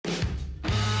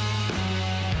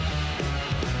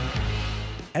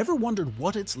Ever wondered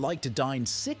what it's like to dine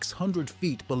 600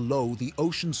 feet below the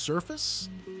ocean surface?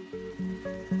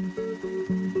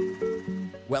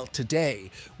 Well,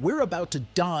 today, we're about to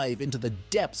dive into the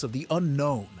depths of the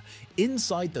unknown,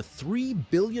 inside the $3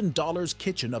 billion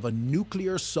kitchen of a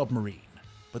nuclear submarine.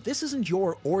 But this isn't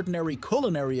your ordinary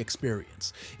culinary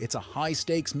experience. It's a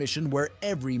high-stakes mission where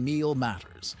every meal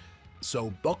matters.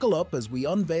 So buckle up as we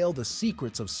unveil the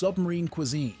secrets of submarine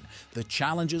cuisine, the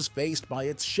challenges faced by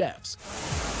its chefs,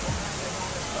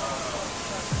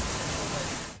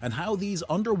 and how these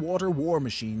underwater war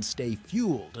machines stay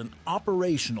fueled and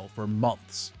operational for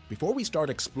months. Before we start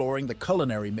exploring the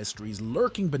culinary mysteries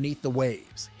lurking beneath the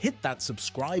waves, hit that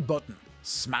subscribe button,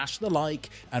 smash the like,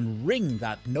 and ring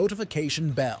that notification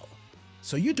bell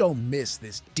so you don't miss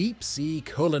this deep-sea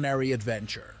culinary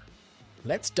adventure.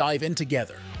 Let's dive in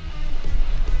together.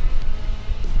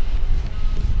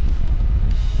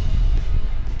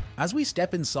 As we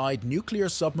step inside Nuclear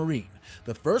Submarine,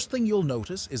 the first thing you'll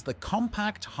notice is the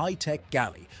compact, high-tech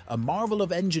galley, a marvel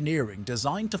of engineering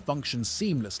designed to function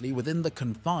seamlessly within the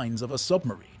confines of a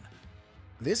submarine.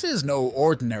 This is no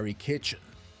ordinary kitchen.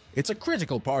 It's a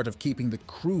critical part of keeping the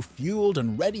crew fueled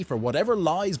and ready for whatever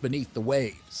lies beneath the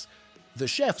waves. The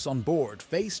chefs on board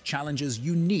face challenges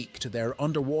unique to their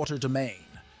underwater domain.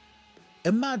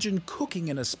 Imagine cooking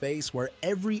in a space where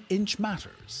every inch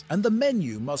matters, and the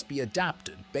menu must be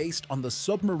adapted based on the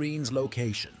submarine's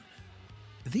location.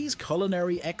 These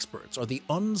culinary experts are the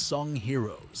unsung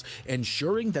heroes,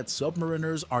 ensuring that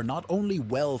submariners are not only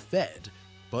well-fed,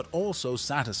 but also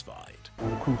satisfied.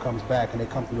 When the crew comes back and they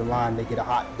come through the line, they get a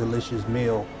hot, delicious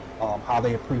meal, how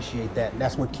they appreciate that. And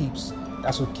that's what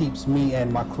keeps me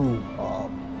and my crew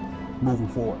moving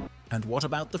forward. And what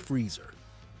about the freezer?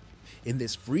 In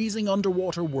this freezing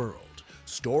underwater world,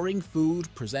 storing food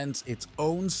presents its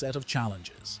own set of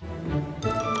challenges.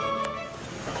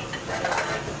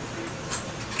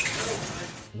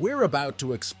 We're about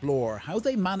to explore how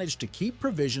they manage to keep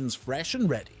provisions fresh and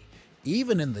ready,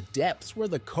 even in the depths where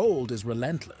the cold is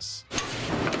relentless.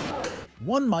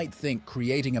 One might think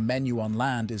creating a menu on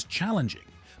land is challenging,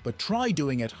 but try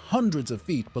doing it hundreds of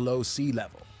feet below sea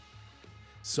level.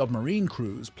 Submarine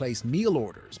crews place meal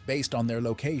orders based on their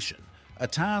location, a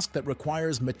task that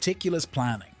requires meticulous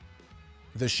planning.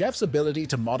 The chef's ability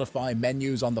to modify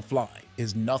menus on the fly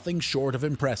is nothing short of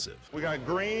impressive. We got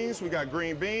greens, we got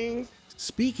green beans.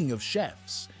 Speaking of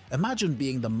chefs, imagine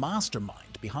being the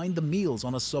mastermind behind the meals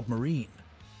on a submarine.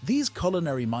 These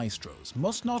culinary maestros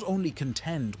must not only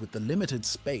contend with the limited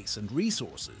space and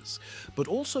resources, but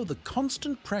also the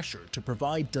constant pressure to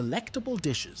provide delectable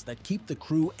dishes that keep the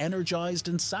crew energized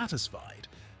and satisfied.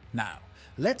 Now,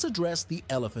 let's address the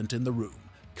elephant in the room: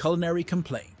 culinary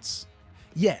complaints.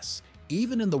 Yes,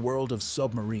 even in the world of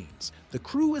submarines, the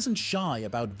crew isn't shy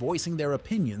about voicing their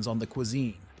opinions on the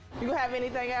cuisine. You have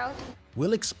anything else?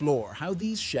 We'll explore how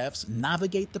these chefs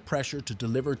navigate the pressure to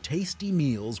deliver tasty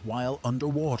meals while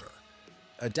underwater.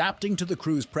 Adapting to the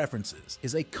crew's preferences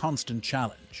is a constant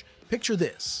challenge. Picture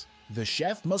this: the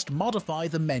chef must modify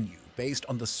the menu based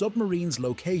on the submarine's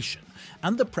location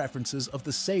and the preferences of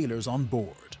the sailors on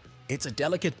board. It's a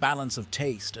delicate balance of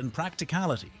taste and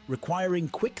practicality, requiring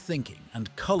quick thinking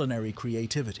and culinary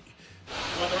creativity.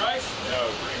 Want the rice? No,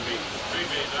 green beans. Green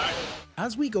beans, right?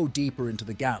 As we go deeper into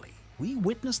the galley, we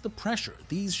witness the pressure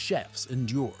these chefs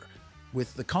endure,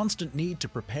 with the constant need to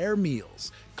prepare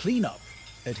meals, clean up,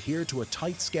 adhere to a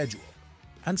tight schedule,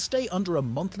 and stay under a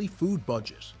monthly food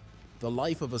budget. The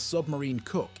life of a submarine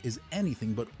cook is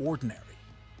anything but ordinary.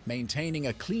 Maintaining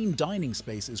a clean dining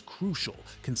space is crucial,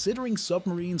 considering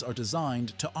submarines are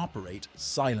designed to operate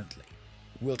silently.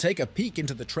 We'll take a peek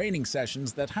into the training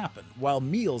sessions that happen while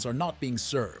meals are not being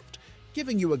served,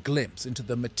 giving you a glimpse into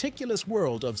the meticulous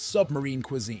world of submarine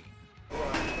cuisine.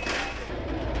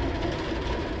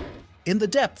 In the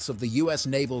depths of the U.S.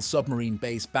 Naval submarine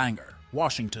base Bangor,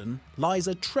 Washington, lies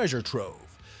a treasure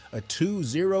trove, a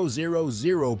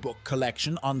 2000 book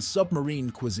collection on submarine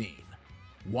cuisine.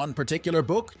 One particular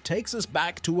book takes us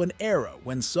back to an era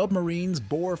when submarines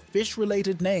bore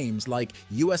fish-related names like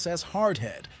USS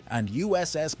Hardhead and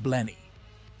USS Blenny.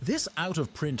 This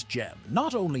out-of-print gem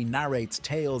not only narrates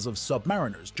tales of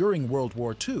submariners during World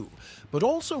War II, but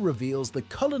also reveals the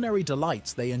culinary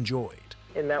delights they enjoyed.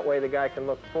 In that way, the guy can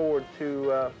look forward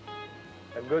to a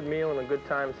good meal and a good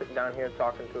time sitting down here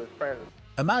talking to his friends.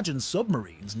 Imagine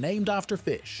submarines named after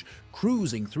fish,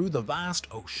 cruising through the vast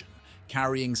ocean,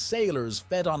 carrying sailors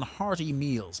fed on hearty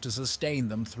meals to sustain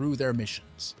them through their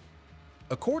missions.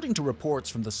 According to reports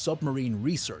from the Submarine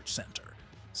Research Center,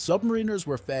 submariners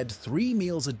were fed 3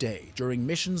 meals a day during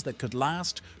missions that could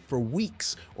last for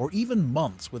weeks or even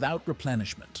months without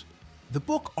replenishment. The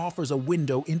book offers a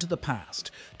window into the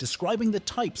past, describing the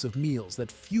types of meals that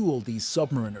fueled these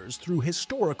submariners through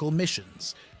historical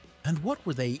missions. And what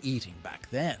were they eating back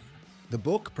then? The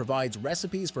book provides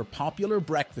recipes for popular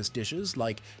breakfast dishes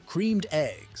like creamed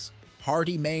eggs,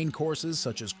 hearty main courses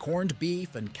such as corned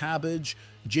beef and cabbage,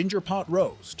 ginger pot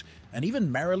roast, and even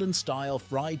Maryland-style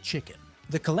fried chicken.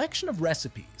 The collection of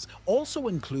recipes also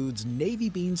includes navy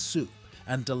bean soup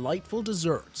and delightful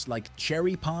desserts like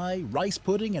cherry pie, rice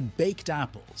pudding, and baked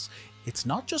apples. It's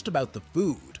not just about the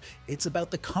food, it's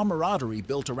about the camaraderie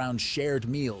built around shared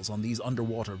meals on these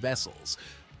underwater vessels.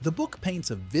 The book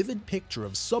paints a vivid picture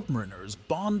of submariners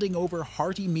bonding over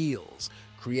hearty meals,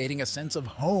 creating a sense of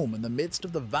home in the midst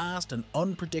of the vast and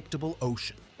unpredictable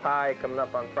ocean. Pie coming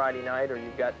up on Friday night, or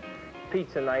you've got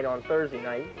pizza night on Thursday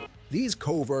night. These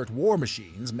covert war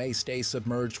machines may stay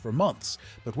submerged for months,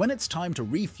 but when it's time to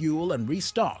refuel and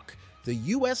restock, the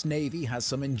US Navy has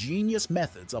some ingenious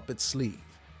methods up its sleeve.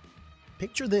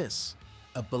 Picture this: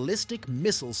 a ballistic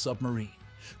missile submarine,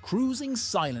 cruising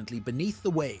silently beneath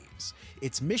the waves,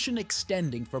 its mission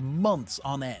extending for months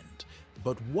on end.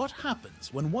 But what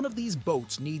happens when one of these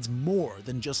boats needs more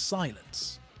than just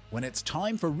silence? When it's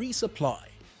time for resupply,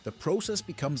 the process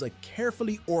becomes a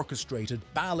carefully orchestrated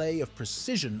ballet of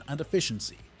precision and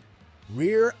efficiency.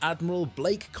 Rear Admiral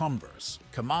Blake Converse,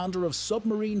 commander of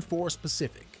Submarine Force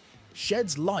Pacific,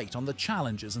 sheds light on the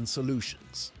challenges and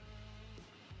solutions.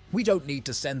 We don't need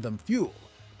to send them fuel,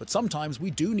 but sometimes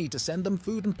we do need to send them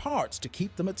food and parts to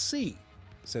keep them at sea,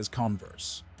 says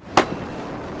Converse.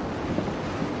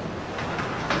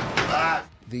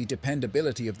 The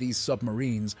dependability of these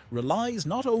submarines relies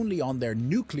not only on their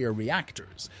nuclear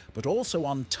reactors, but also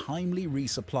on timely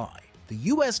resupply. The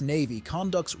US Navy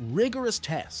conducts rigorous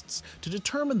tests to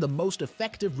determine the most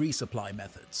effective resupply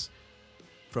methods.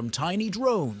 From tiny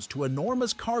drones to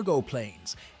enormous cargo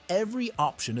planes, every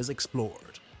option is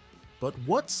explored. But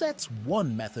what sets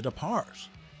one method apart?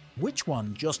 Which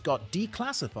one just got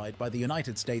declassified by the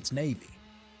United States Navy?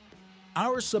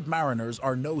 Our submariners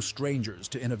are no strangers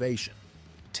to innovation.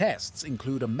 Tests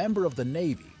include a member of the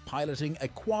Navy piloting a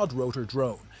quadrotor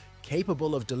drone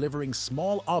capable of delivering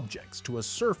small objects to a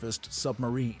surfaced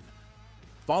submarine.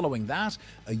 Following that,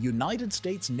 a United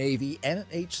States Navy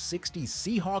MH-60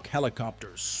 Seahawk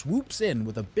helicopter swoops in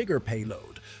with a bigger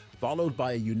payload, followed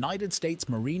by a United States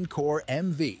Marine Corps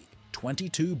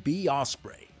MV-22B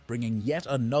Osprey, bringing yet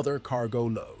another cargo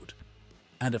load.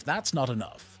 And if that's not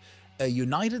enough, a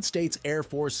United States Air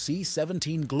Force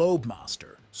C-17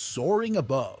 Globemaster, soaring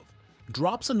above,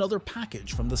 drops another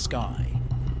package from the sky.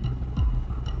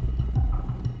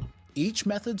 Each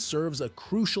method serves a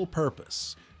crucial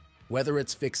purpose, whether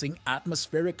it's fixing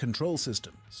atmospheric control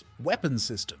systems, weapon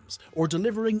systems, or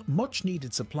delivering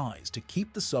much-needed supplies to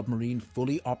keep the submarine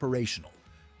fully operational.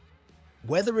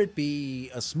 Whether it be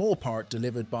a small part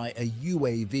delivered by a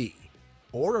UAV,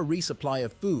 or a resupply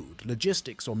of food,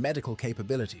 logistics, or medical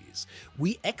capabilities,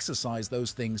 we exercise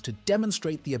those things to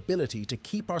demonstrate the ability to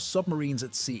keep our submarines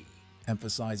at sea,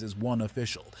 emphasizes one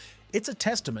official. It's a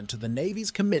testament to the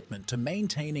Navy's commitment to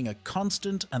maintaining a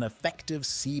constant and effective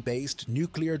sea-based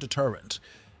nuclear deterrent.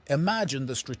 Imagine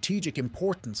the strategic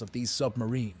importance of these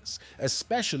submarines,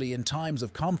 especially in times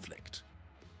of conflict.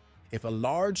 If a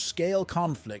large-scale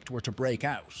conflict were to break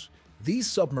out, these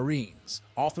submarines,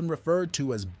 often referred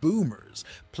to as boomers,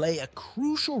 play a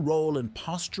crucial role in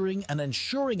posturing and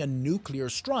ensuring a nuclear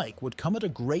strike would come at a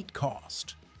great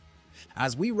cost.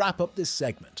 As we wrap up this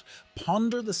segment,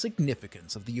 ponder the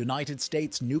significance of the United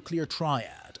States nuclear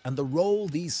triad and the role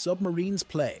these submarines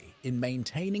play in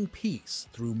maintaining peace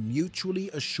through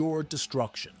mutually assured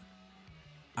destruction.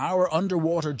 Our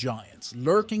underwater giants,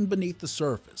 lurking beneath the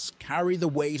surface, carry the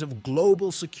weight of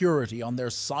global security on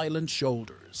their silent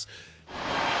shoulders.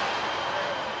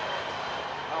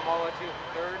 I'll let you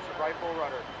thirds, rifle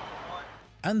rudder.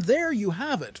 And there you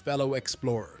have it, fellow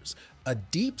explorers. A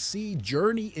deep-sea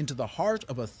journey into the heart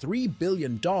of a $3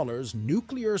 billion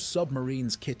nuclear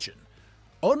submarine's kitchen.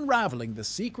 Unraveling the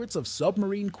secrets of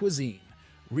submarine cuisine,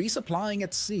 resupplying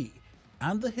at sea,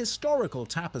 and the historical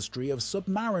tapestry of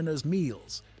submariners'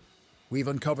 meals. We've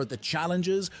uncovered the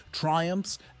challenges,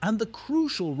 triumphs, and the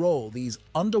crucial role these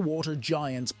underwater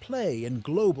giants play in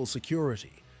global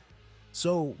security.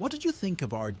 So, what did you think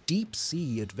of our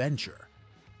deep-sea adventure?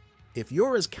 If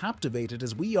you're as captivated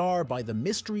as we are by the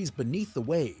mysteries beneath the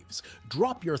waves,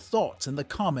 drop your thoughts in the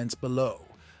comments below.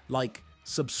 Like,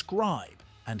 subscribe,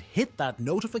 and hit that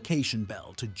notification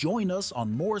bell to join us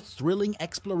on more thrilling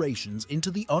explorations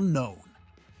into the unknown.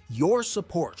 Your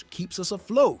support keeps us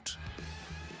afloat.